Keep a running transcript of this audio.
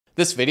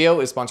This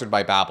video is sponsored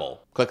by Babbel.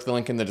 Click the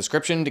link in the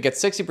description to get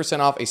 60%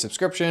 off a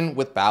subscription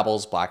with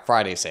Babbel's Black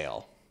Friday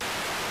sale.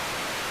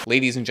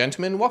 Ladies and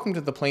gentlemen, welcome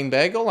to The Plain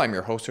Bagel. I'm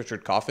your host,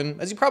 Richard Coffin.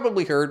 As you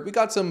probably heard, we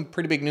got some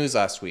pretty big news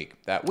last week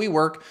that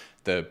WeWork,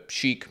 the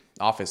chic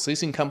office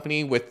leasing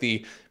company with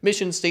the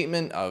mission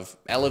statement of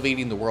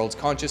elevating the world's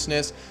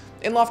consciousness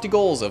and lofty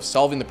goals of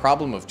solving the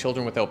problem of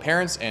children without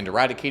parents and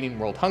eradicating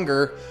world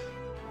hunger,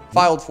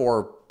 filed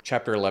for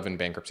Chapter 11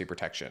 bankruptcy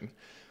protection.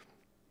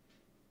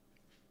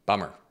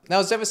 Bummer. Now,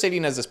 as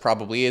devastating as this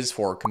probably is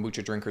for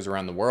kombucha drinkers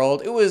around the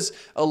world, it was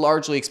a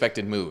largely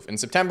expected move. In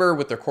September,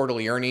 with their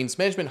quarterly earnings,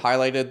 management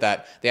highlighted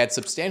that they had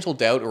substantial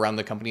doubt around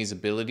the company's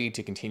ability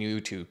to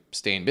continue to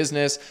stay in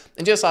business.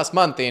 And just last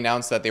month, they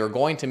announced that they were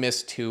going to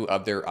miss 2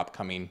 of their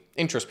upcoming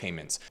interest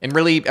payments. And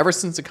really, ever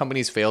since the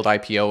company's failed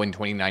IPO in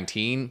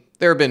 2019,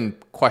 there have been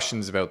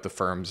questions about the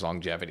firm's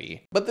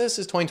longevity. But this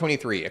is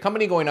 2023, a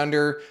company going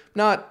under,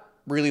 not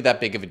really that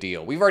big of a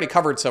deal. We've already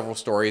covered several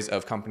stories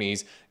of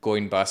companies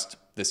going bust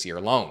this year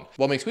alone.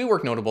 What makes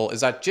WeWork notable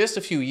is that just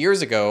a few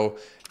years ago,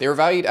 they were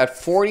valued at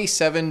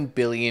 $47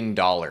 billion,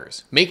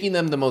 making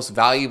them the most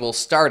valuable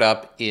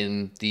startup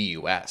in the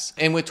US.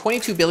 And with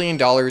 $22 billion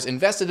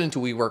invested into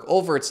WeWork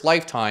over its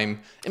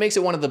lifetime, it makes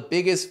it one of the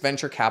biggest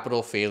venture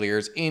capital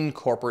failures in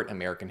corporate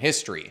American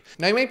history.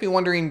 Now you might be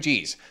wondering,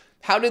 geez,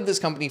 how did this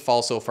company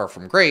fall so far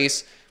from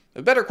grace?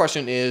 The better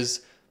question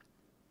is,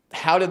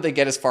 how did they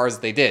get as far as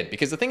they did?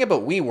 Because the thing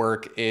about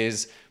WeWork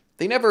is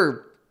they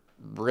never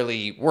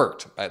really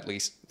worked, at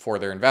least for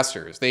their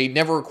investors. They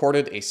never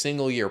recorded a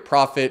single year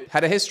profit,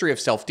 had a history of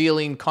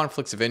self-dealing,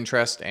 conflicts of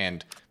interest,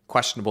 and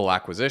questionable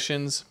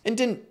acquisitions, and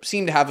didn't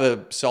seem to have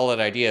a solid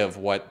idea of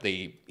what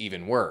they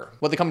even were.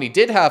 What the company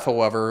did have,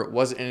 however,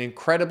 was an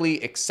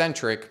incredibly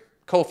eccentric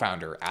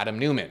co-founder, Adam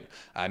Neumann,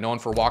 known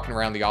for walking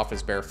around the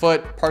office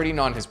barefoot,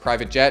 partying on his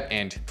private jet,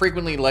 and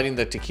frequently letting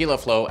the tequila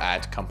flow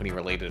at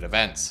company-related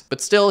events.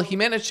 But still, he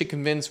managed to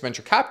convince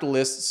venture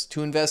capitalists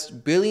to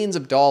invest billions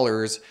of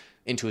dollars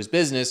into his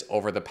business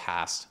over the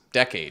past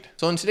decade.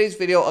 So in today's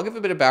video, I'll give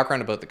a bit of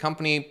background about the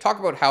company, talk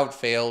about how it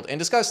failed, and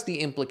discuss the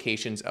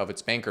implications of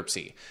its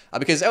bankruptcy.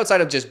 Because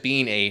outside of just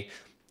being a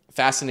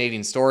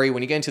fascinating story,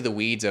 when you get into the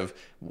weeds of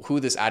who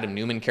this Adam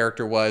Neumann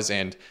character was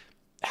and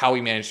how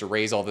he managed to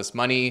raise all this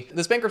money,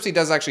 this bankruptcy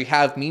does actually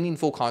have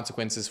meaningful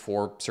consequences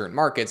for certain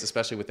markets,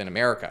 especially within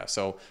America.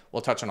 So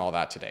we'll touch on all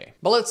that today.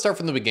 But let's start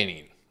from the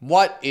beginning.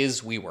 What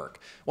is WeWork?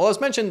 Well, as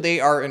mentioned, they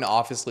are an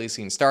office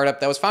leasing startup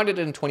that was founded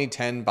in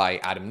 2010 by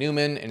Adam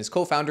Neumann and his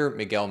co-founder,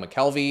 Miguel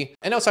McKelvey.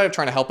 And outside of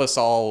trying to help us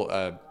all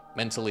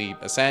mentally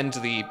ascend,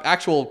 the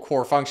actual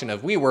core function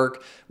of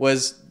WeWork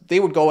was they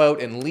would go out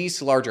and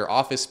lease larger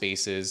office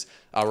spaces,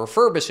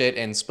 refurbish it,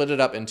 and split it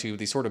up into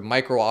these sort of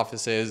micro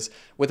offices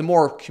with a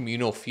more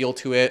communal feel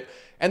to it,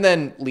 and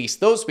then lease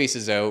those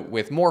spaces out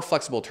with more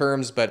flexible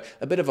terms, but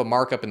a bit of a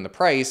markup in the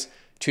price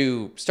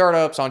to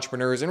startups,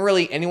 entrepreneurs, and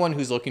really anyone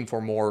who's looking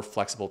for more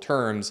flexible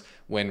terms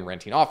when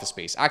renting office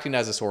space, acting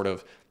as a sort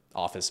of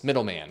office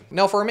middleman.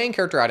 Now, for our main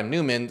character, Adam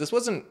Neumann, this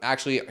wasn't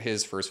actually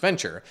his first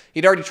venture.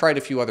 He'd already tried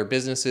a few other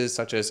businesses,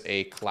 such as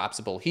a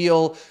collapsible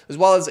heel, as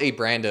well as a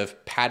brand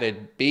of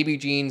padded baby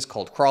jeans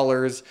called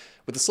Crawlers,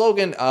 with the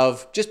slogan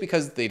of, just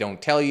because they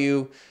don't tell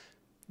you,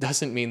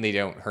 doesn't mean they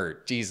don't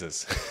hurt.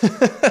 Jesus.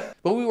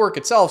 But WeWork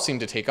itself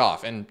seemed to take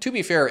off, and to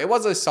be fair, it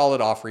was a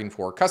solid offering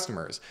for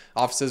customers.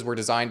 Offices were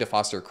designed to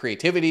foster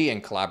creativity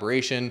and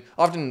collaboration,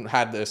 often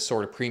had this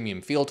sort of premium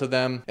feel to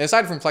them. And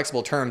aside from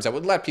flexible terms that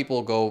would let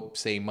people go,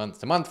 say, month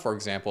to month, for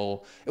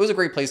example, it was a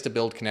great place to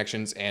build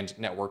connections and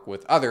network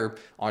with other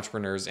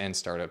entrepreneurs and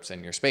startups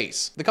in your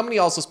space. The company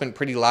also spent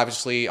pretty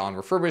lavishly on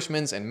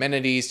refurbishments and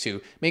amenities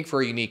to make for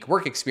a unique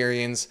work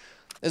experience,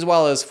 as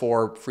well as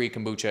for free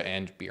kombucha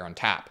and beer on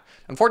tap.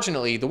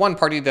 Unfortunately, the one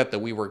party that the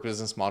WeWork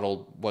business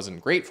model wasn't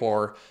great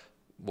for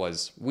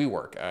was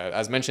WeWork.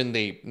 As mentioned,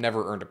 they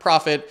never earned a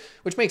profit,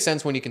 which makes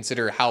sense when you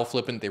consider how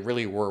flippant they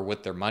really were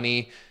with their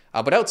money.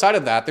 But outside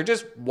of that, there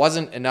just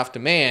wasn't enough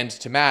demand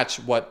to match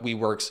what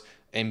WeWork's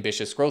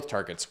ambitious growth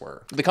targets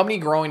were. The company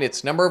growing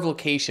its number of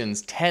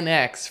locations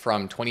 10x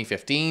from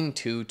 2015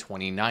 to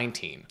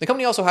 2019. The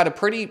company also had a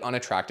pretty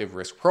unattractive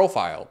risk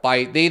profile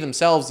by they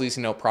themselves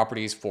leasing out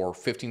properties for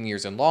 15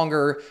 years and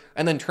longer,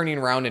 and then turning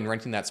around and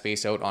renting that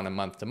space out on a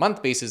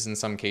month-to-month basis in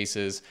some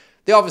cases.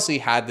 They obviously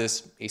had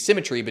this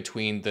asymmetry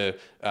between the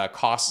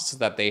costs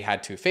that they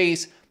had to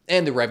face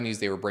and the revenues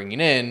they were bringing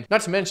in,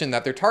 not to mention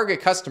that their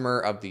target customer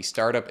of the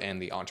startup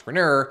and the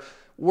entrepreneur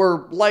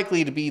were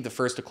likely to be the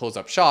first to close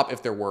up shop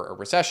if there were a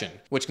recession,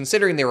 which,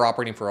 considering they were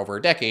operating for over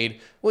a decade,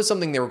 was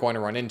something they were going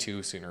to run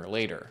into sooner or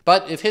later.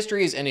 But if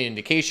history is any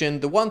indication,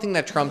 the one thing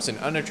that trumps an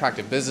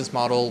unattractive business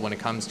model when it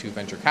comes to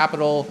venture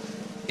capital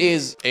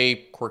is a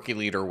quirky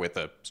leader with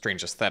a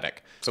strange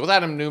aesthetic. So with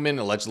Adam Neumann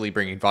allegedly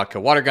bringing vodka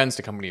water guns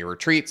to company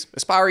retreats,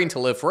 aspiring to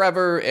live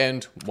forever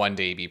and one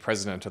day be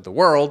president of the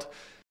world,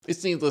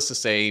 it's needless to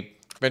say,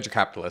 venture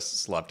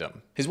capitalists loved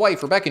him. His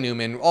wife, Rebecca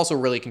Neumann, also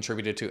really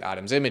contributed to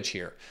Adam's image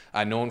here,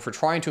 known for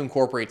trying to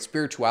incorporate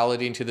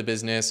spirituality into the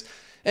business,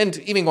 and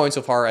even going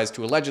so far as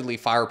to allegedly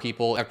fire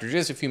people after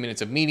just a few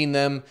minutes of meeting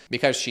them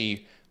because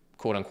she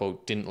quote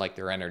unquote didn't like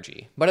their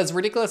energy. But as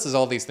ridiculous as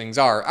all these things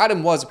are,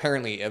 Adam was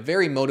apparently a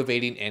very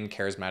motivating and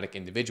charismatic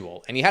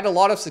individual, and he had a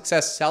lot of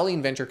success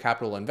selling venture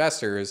capital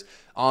investors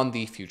on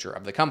the future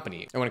of the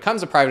company. And when it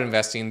comes to private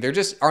investing, there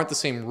just aren't the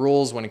same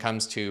rules when it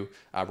comes to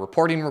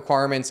reporting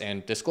requirements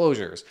and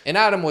disclosures. And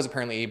Adam was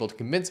apparently able to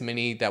convince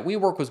many that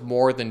WeWork was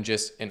more than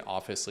just an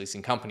office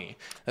leasing company,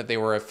 that they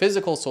were a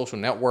physical social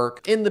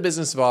network in the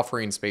business of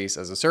offering space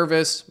as a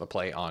service, a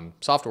play on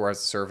software as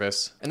a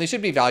service, and they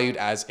should be valued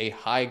as a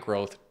high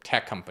growth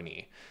tech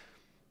company.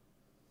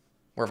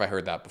 Where have I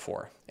heard that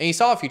before? And he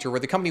saw a future where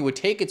the company would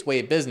take its way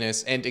of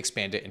business and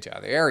expand it into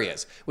other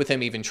areas, with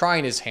him even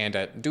trying his hand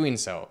at doing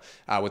so,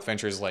 with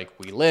ventures like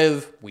We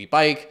Live, We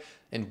Bike,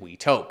 and We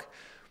Toke.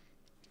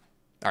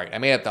 All right, I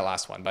made up that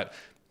last one, but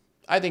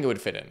I think it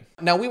would fit in.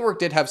 Now, WeWork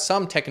did have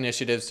some tech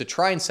initiatives to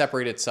try and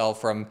separate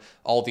itself from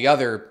all the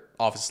other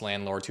office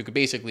landlords who could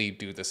basically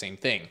do the same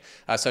thing,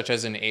 such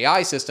as an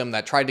AI system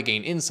that tried to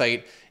gain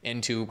insight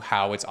into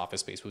how its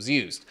office space was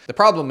used. The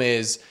problem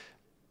is,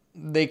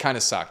 they kind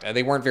of sucked.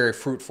 They weren't very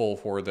fruitful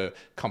for the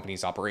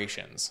company's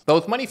operations. But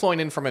with money flowing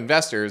in from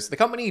investors, the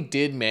company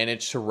did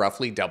manage to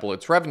roughly double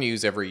its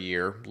revenues every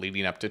year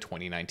leading up to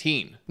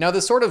 2019. Now,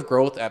 this sort of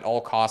growth at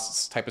all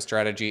costs type of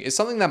strategy is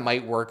something that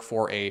might work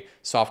for a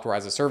software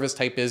as a service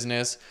type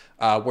business,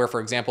 where,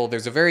 for example,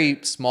 there's a very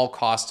small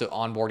cost to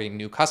onboarding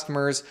new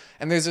customers,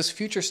 and there's this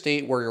future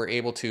state where you're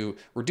able to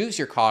reduce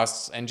your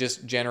costs and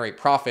just generate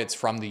profits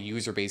from the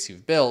user base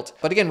you've built.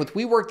 But again, with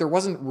WeWork, there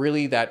wasn't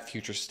really that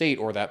future state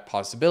or that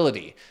possibility.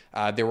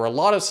 There were a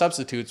lot of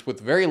substitutes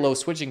with very low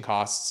switching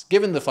costs,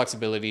 given the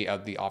flexibility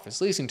of the office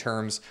leasing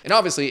terms, and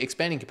obviously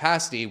expanding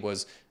capacity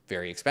was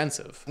very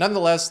expensive.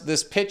 Nonetheless,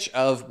 this pitch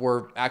of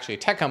we're actually a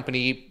tech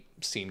company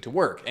seemed to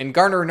work and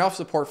garner enough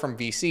support from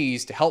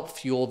VCs to help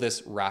fuel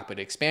this rapid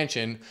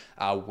expansion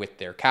with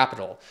their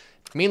capital,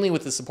 mainly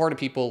with the support of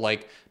people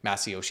like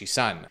Masayoshi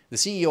Son, the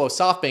CEO of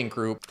SoftBank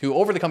Group, who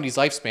over the company's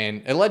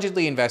lifespan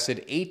allegedly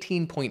invested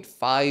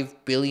 $18.5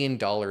 billion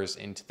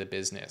into the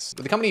business,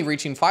 with the company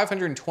reaching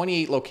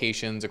 528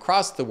 locations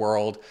across the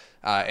world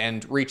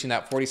and reaching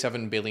that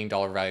 $47 billion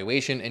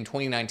valuation in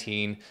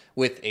 2019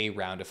 with a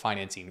round of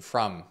financing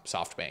from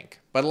SoftBank.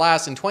 But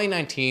alas, in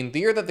 2019, the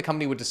year that the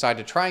company would decide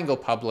to try and go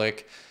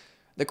public,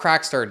 the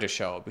cracks started to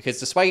show, because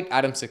despite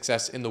Adam's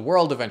success in the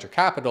world of venture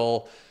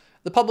capital,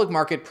 the public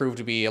market proved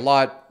to be a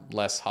lot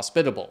less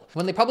hospitable.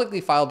 When they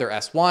publicly filed their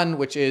S-1,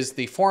 which is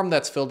the form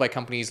that's filled by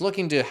companies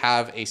looking to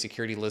have a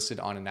security listed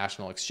on a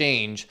national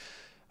exchange,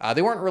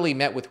 they weren't really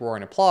met with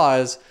roaring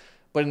applause,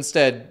 but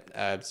instead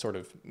sort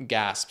of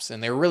gasps,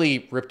 and they were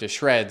really ripped to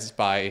shreds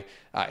by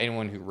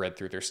anyone who read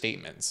through their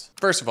statements.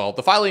 First of all,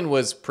 the filing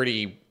was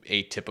pretty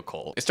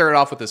atypical. It started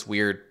off with this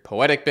weird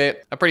poetic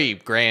bit, a pretty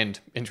grand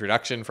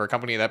introduction for a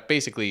company that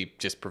basically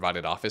just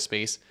provided office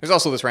space. There's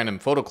also this random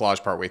photo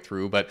collage partway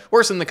through, but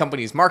worse than the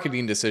company's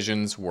marketing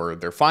decisions were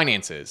their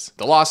finances.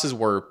 The losses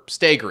were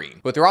staggering,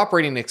 with their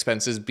operating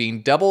expenses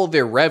being double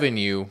their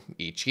revenue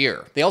each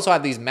year. They also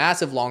had these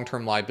massive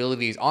long-term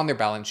liabilities on their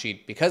balance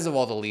sheet because of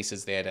all the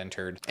leases they had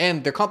entered,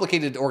 and their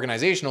complicated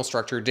organizational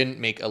structure didn't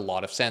make a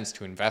lot of sense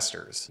to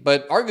investors.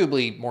 But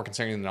arguably more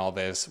concerning than all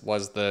this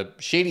was the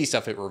shady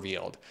stuff it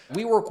revealed.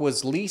 WeWork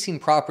was leasing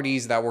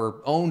properties that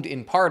were owned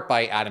in part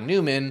by Adam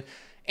Neumann,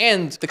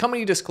 and the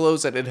company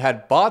disclosed that it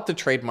had bought the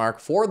trademark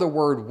for the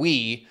word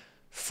 "we"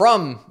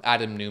 from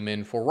Adam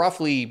Neumann for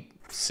roughly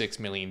 $6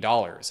 million,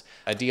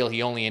 a deal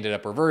he only ended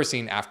up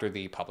reversing after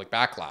the public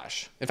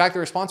backlash. In fact, the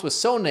response was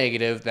so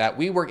negative that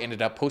WeWork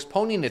ended up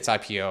postponing its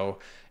IPO,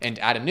 and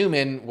Adam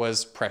Neumann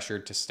was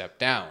pressured to step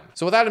down.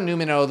 So with Adam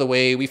Neumann out of the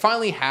way, we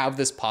finally have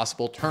this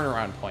possible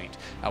turnaround point,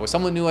 with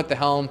someone new at the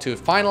helm to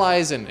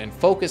finalize and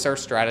focus our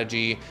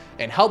strategy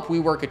and help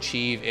WeWork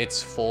achieve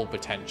its full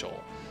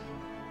potential.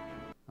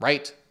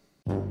 Right?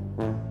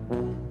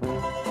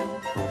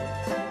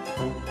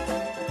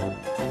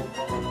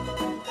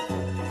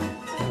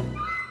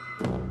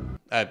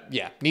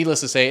 Yeah, needless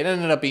to say, it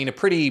ended up being a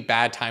pretty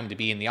bad time to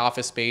be in the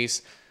office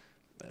space,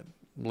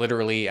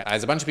 literally,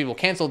 as a bunch of people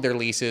canceled their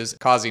leases,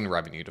 causing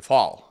revenue to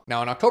fall.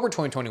 Now, in October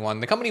 2021,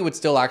 the company would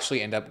still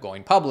actually end up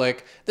going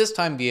public, this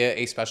time via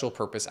a special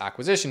purpose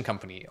acquisition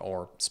company,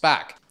 or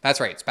SPAC. That's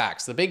right,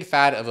 SPACs, the big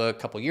fad of a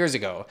couple years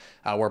ago,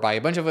 whereby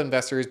a bunch of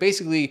investors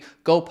basically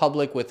go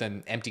public with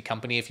an empty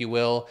company, if you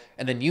will,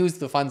 and then use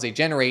the funds they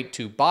generate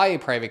to buy a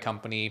private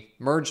company,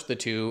 merge the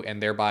two,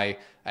 and thereby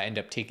end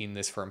up taking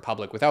this firm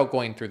public without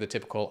going through the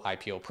typical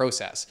IPO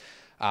process.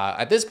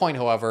 At this point,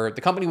 however, the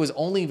company was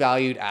only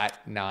valued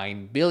at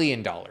 $9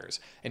 billion,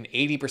 an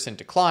 80%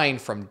 decline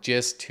from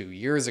just 2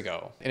 years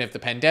ago. And if the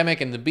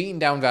pandemic and the beaten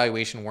down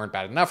valuation weren't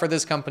bad enough for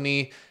this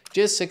company,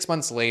 just 6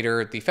 months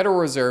later, the Federal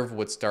Reserve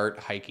would start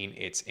hiking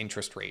its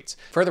interest rates,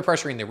 further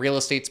pressuring the real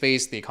estate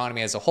space, the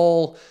economy as a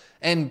whole,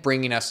 and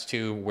bringing us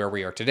to where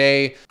we are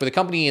today, with the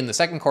company in the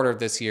second quarter of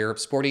this year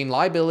sporting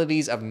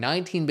liabilities of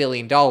 $19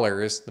 billion,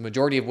 the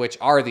majority of which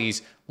are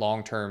these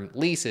long-term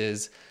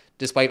leases,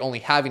 despite only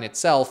having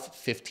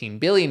itself $15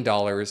 billion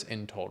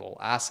in total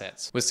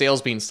assets, with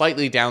sales being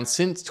slightly down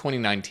since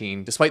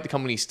 2019, despite the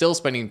company still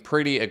spending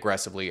pretty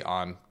aggressively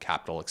on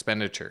capital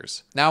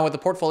expenditures. Now, with a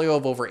portfolio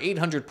of over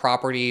 800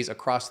 properties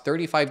across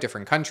 35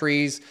 different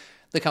countries,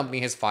 the company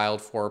has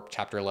filed for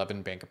Chapter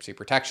 11 bankruptcy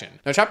protection.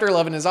 Now, Chapter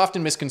 11 is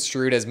often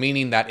misconstrued as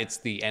meaning that it's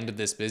the end of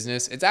this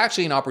business. It's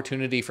actually an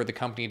opportunity for the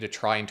company to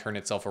try and turn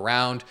itself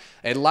around.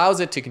 It allows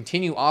it to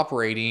continue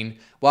operating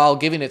while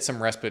giving it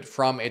some respite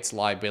from its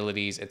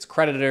liabilities, its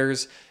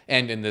creditors,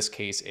 and in this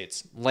case,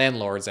 its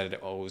landlords that it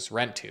owes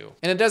rent to.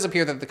 And it does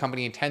appear that the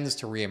company intends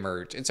to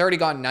reemerge. It's already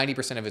gotten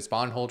 90% of its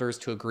bondholders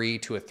to agree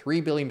to a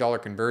 $3 billion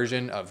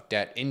conversion of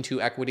debt into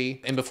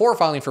equity. And before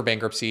filing for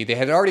bankruptcy, they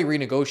had already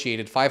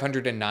renegotiated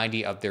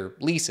 590 of their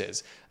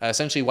leases,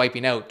 essentially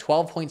wiping out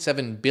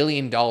 $12.7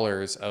 billion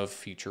of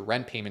future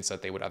rent payments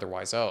that they would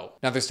otherwise owe.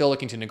 Now, they're still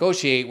looking to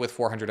negotiate with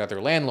 400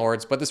 other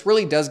landlords, but this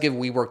really does give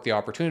WeWork the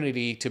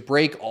opportunity to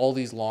break all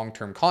these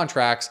long-term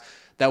contracts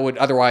that would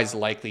otherwise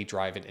likely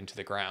drive it into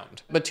the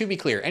ground. But to be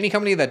clear, any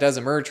company that does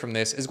emerge from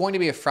this is going to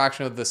be a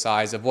fraction of the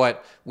size of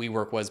what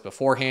WeWork was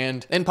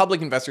beforehand, and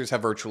public investors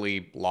have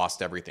virtually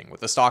lost everything,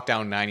 with the stock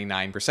down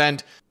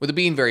 99%, with it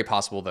being very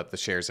possible that the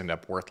shares end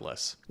up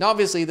worthless. Now,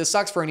 obviously, this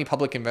sucks for any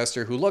public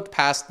investor who looked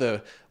past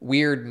the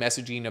weird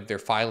messaging of their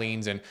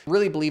filings and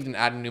really believed in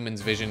Adam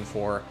Neumann's vision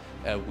for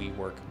a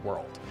WeWork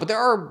world. But there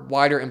are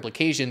wider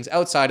implications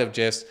outside of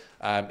just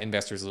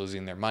investors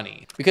losing their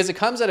money, because it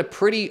comes at a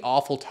pretty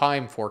awful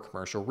time for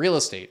commercial real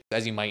estate.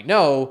 As you might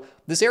know,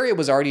 this area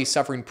was already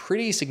suffering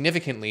pretty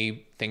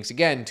significantly thanks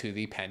again to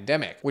the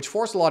pandemic, which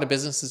forced a lot of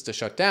businesses to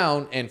shut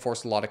down and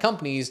forced a lot of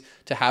companies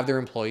to have their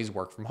employees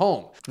work from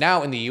home.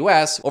 Now in the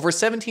US, over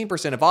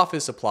 17% of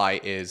office supply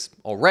is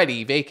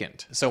already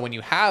vacant. So when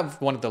you have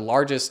one of the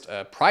largest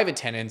private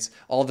tenants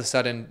all of a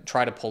sudden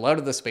try to pull out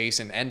of the space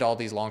and end all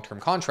these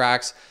long-term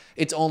contracts,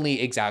 it's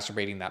only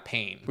exacerbating that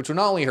pain, which will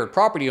not only hurt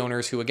property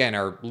owners who again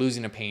are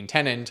losing a paying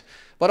tenant,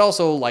 but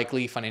also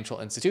likely financial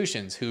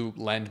institutions who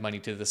lend money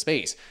to the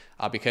space.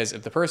 Because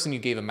if the person you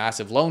gave a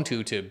massive loan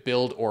to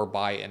build or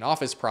buy an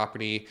office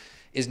property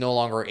is no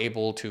longer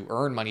able to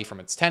earn money from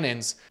its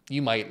tenants,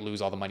 you might lose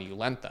all the money you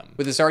lent them.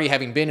 With this already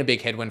having been a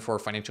big headwind for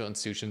financial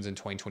institutions in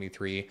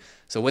 2023,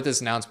 so with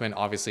this announcement,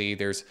 obviously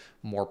there's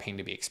more pain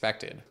to be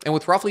expected. And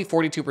with roughly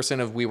 42%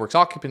 of WeWork's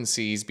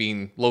occupancies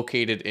being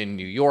located in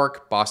New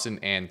York, Boston,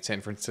 and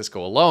San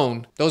Francisco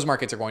alone, those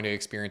markets are going to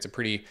experience a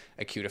pretty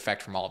acute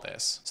effect from all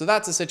this. So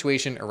that's the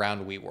situation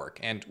around WeWork.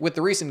 And with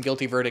the recent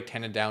guilty verdict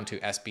handed down to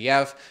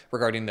SBF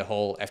regarding the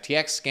whole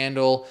FTX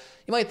scandal,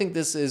 you might think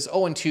this is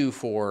 0-2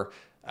 for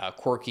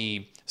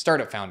quirky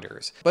startup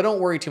founders. But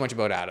don't worry too much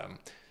about Adam.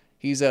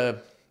 He's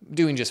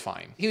doing just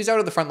fine. He was out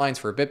of the front lines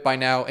for a bit by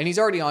now, and he's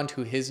already on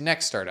to his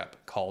next startup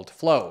called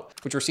Flow,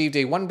 which received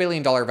a $1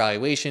 billion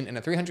valuation and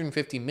a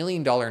 $350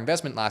 million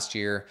investment last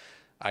year,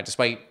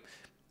 despite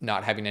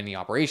not having any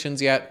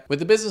operations yet, with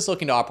the business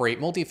looking to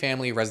operate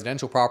multifamily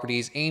residential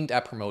properties aimed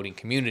at promoting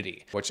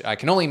community, which I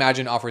can only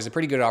imagine offers a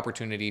pretty good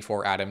opportunity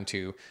for Adam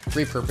to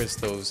repurpose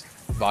those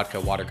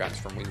vodka water guns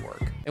from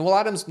WeWork. And while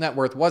Adam's net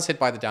worth was hit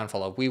by the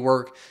downfall of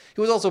WeWork,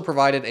 he was also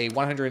provided a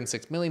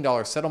 $106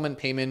 million settlement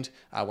payment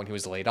when he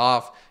was laid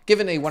off,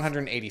 given a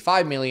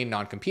 $185 million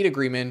non-compete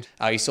agreement.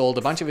 He sold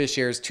a bunch of his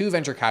shares to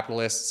venture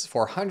capitalists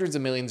for hundreds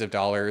of millions of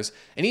dollars,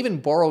 and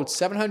even borrowed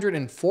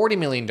 $740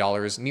 million,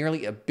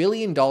 nearly $1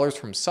 billion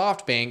from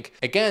SoftBank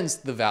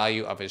against the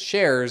value of his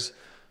shares,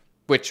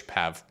 which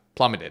have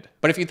plummeted.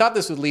 But if you thought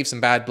this would leave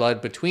some bad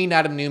blood between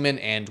Adam Neumann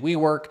and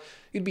WeWork,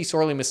 you'd be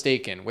sorely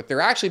mistaken, with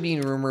there actually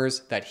being rumors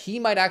that he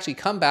might actually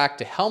come back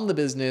to helm the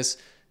business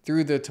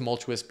through the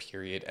tumultuous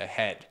period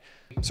ahead.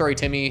 Sorry,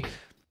 Timmy.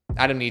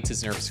 Adam needs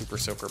his Nerf Super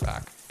Soaker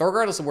back. But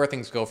regardless of where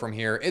things go from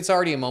here, it's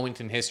already a moment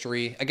in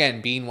history,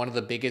 again, being one of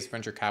the biggest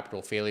venture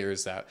capital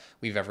failures that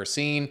we've ever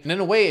seen. And in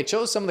a way, it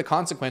shows some of the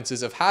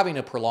consequences of having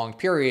a prolonged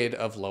period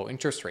of low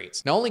interest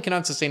rates. Not only can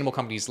unsustainable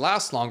companies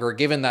last longer,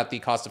 given that the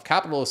cost of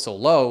capital is so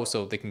low,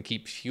 so they can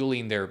keep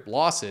fueling their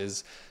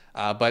losses,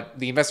 but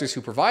the investors who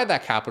provide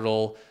that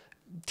capital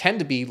tend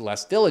to be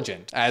less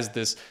diligent, as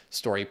this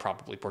story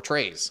probably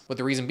portrays. With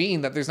the reason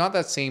being that there's not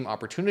that same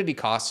opportunity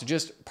cost to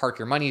just park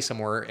your money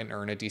somewhere and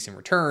earn a decent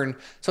return,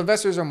 so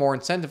investors are more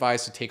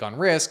incentivized to take on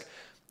risk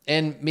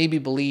and maybe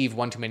believe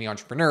one too many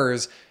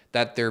entrepreneurs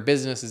that their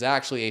business is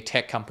actually a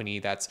tech company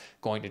that's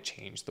going to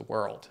change the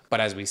world.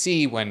 But as we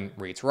see, when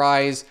rates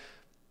rise,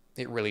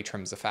 it really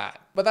trims the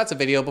fat. But that's a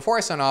video. Before I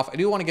sign off, I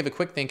do want to give a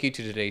quick thank you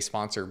to today's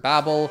sponsor,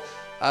 Babbel.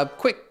 A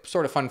quick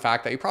sort of fun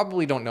fact that you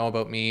probably don't know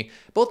about me.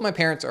 Both my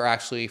parents are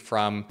actually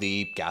from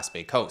the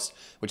Gaspé Coast,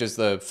 which is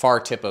the far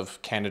tip of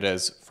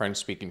Canada's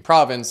French-speaking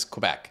province,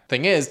 Quebec.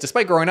 Thing is,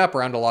 despite growing up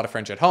around a lot of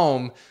French at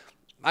home,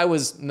 I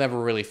was never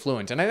really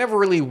fluent, and I never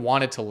really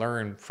wanted to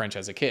learn French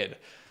as a kid.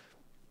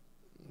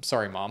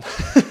 Sorry, Mom.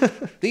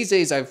 These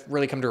days, I've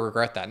really come to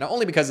regret that, not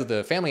only because of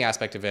the family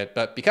aspect of it,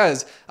 but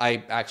because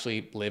I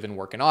actually live and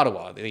work in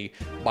Ottawa, the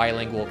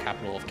bilingual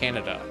capital of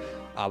Canada.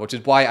 which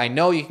is why I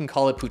know you can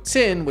call it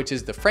poutine, which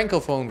is the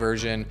francophone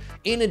version,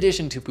 in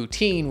addition to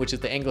poutine, which is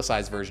the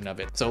anglicized version of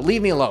it. So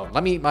leave me alone.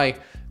 Let me eat my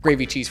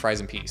gravy cheese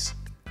fries in peace.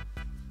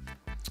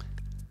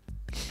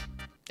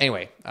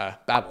 Anyway,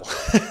 Babbel.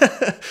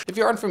 If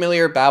you're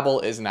unfamiliar,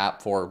 Babbel is an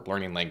app for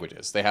learning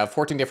languages. They have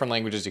 14 different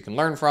languages you can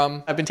learn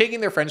from. I've been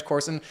taking their French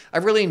course and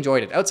I've really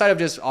enjoyed it. Outside of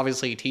just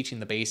obviously teaching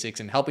the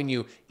basics and helping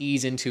you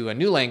ease into a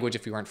new language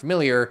if you aren't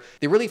familiar,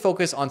 they really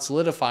focus on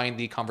solidifying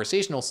the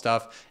conversational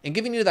stuff and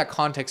giving you that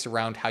context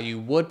around how you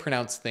would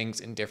pronounce things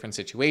in different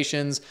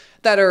situations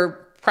that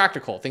are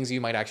practical, things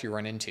you might actually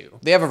run into.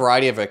 They have a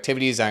variety of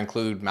activities that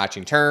include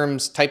matching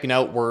terms, typing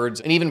out words,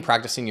 and even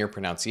practicing your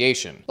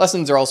pronunciation.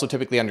 Lessons are also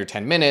typically under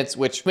 10 minutes,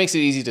 which makes it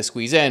easy to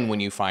squeeze in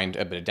when you find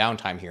a bit of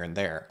downtime here and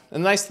there.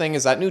 And the nice thing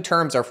is that new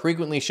terms are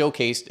frequently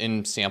showcased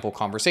in sample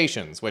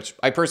conversations, which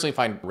I personally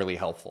find really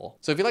helpful.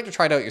 So if you'd like to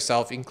try it out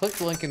yourself, you can click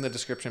the link in the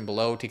description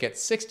below to get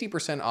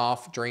 60%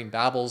 off during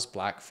Babbel's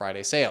Black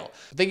Friday sale.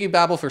 Thank you,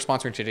 Babbel, for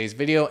sponsoring today's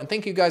video, and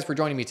thank you guys for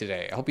joining me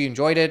today. I hope you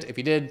enjoyed it. If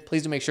you did,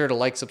 please do make sure to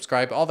like,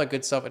 subscribe, all that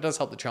good stuff. It does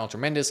help the channel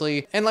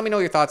tremendously. And let me know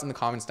your thoughts in the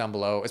comments down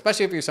below,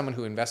 especially if you're someone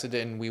who invested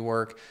in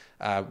WeWork,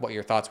 what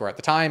your thoughts were at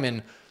the time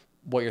and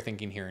what you're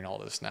thinking hearing all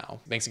this now.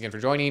 Thanks again for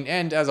joining.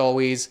 And as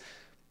always,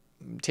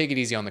 take it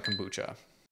easy on the kombucha.